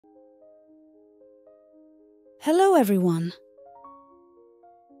Hello everyone!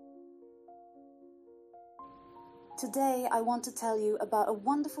 Today I want to tell you about a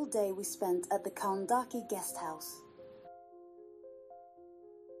wonderful day we spent at the Kalndaki guest house.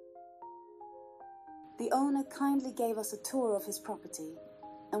 The owner kindly gave us a tour of his property,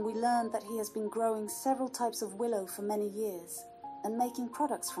 and we learned that he has been growing several types of willow for many years and making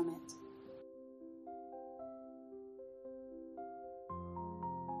products from it.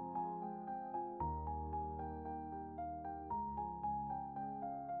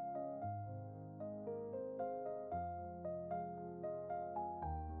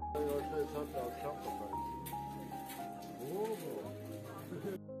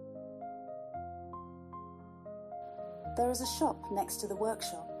 There is a shop next to the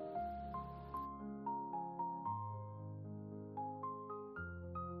workshop.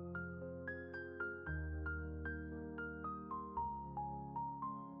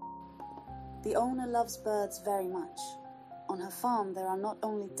 The owner loves birds very much. On her farm there are not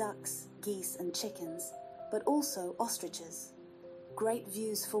only ducks, geese and chickens, but also ostriches. Great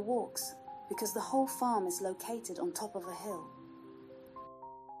views for walks, because the whole farm is located on top of a hill.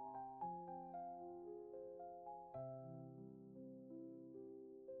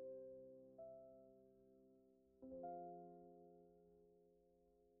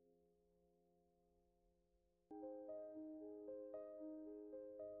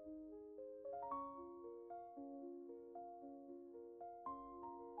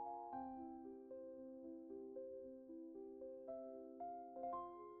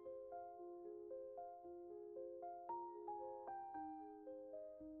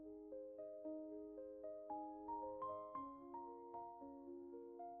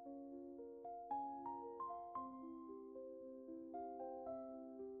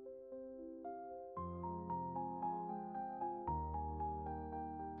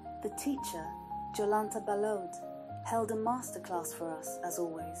 The teacher, Jolanta Balod, held a masterclass for us, as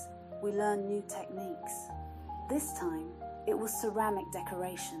always. We learned new techniques. This time, it was ceramic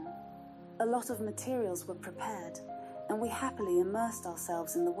decoration. A lot of materials were prepared, and we happily immersed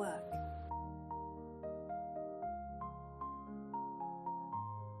ourselves in the work.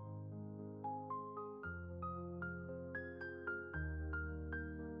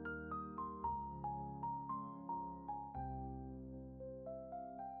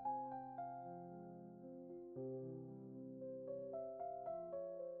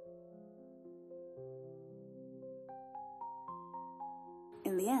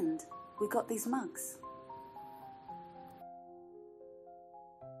 In the end, we got these mugs.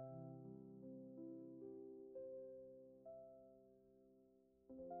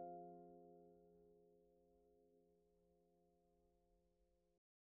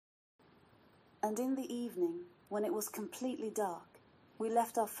 And in the evening, when it was completely dark, we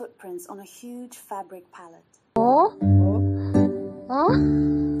left our footprints on a huge fabric pallet. Oh? Huh?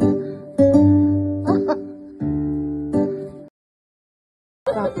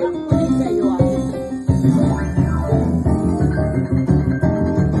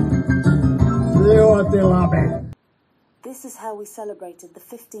 This is how we celebrated the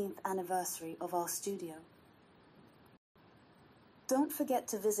 15th anniversary of our studio. Don't forget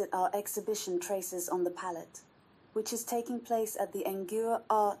to visit our exhibition Traces on the Palette, which is taking place at the Engure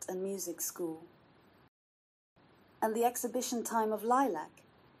Art and Music School, and the exhibition Time of Lilac,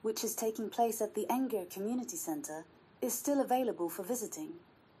 which is taking place at the Engure Community Centre, is still available for visiting.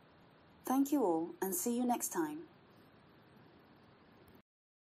 Thank you all, and see you next time.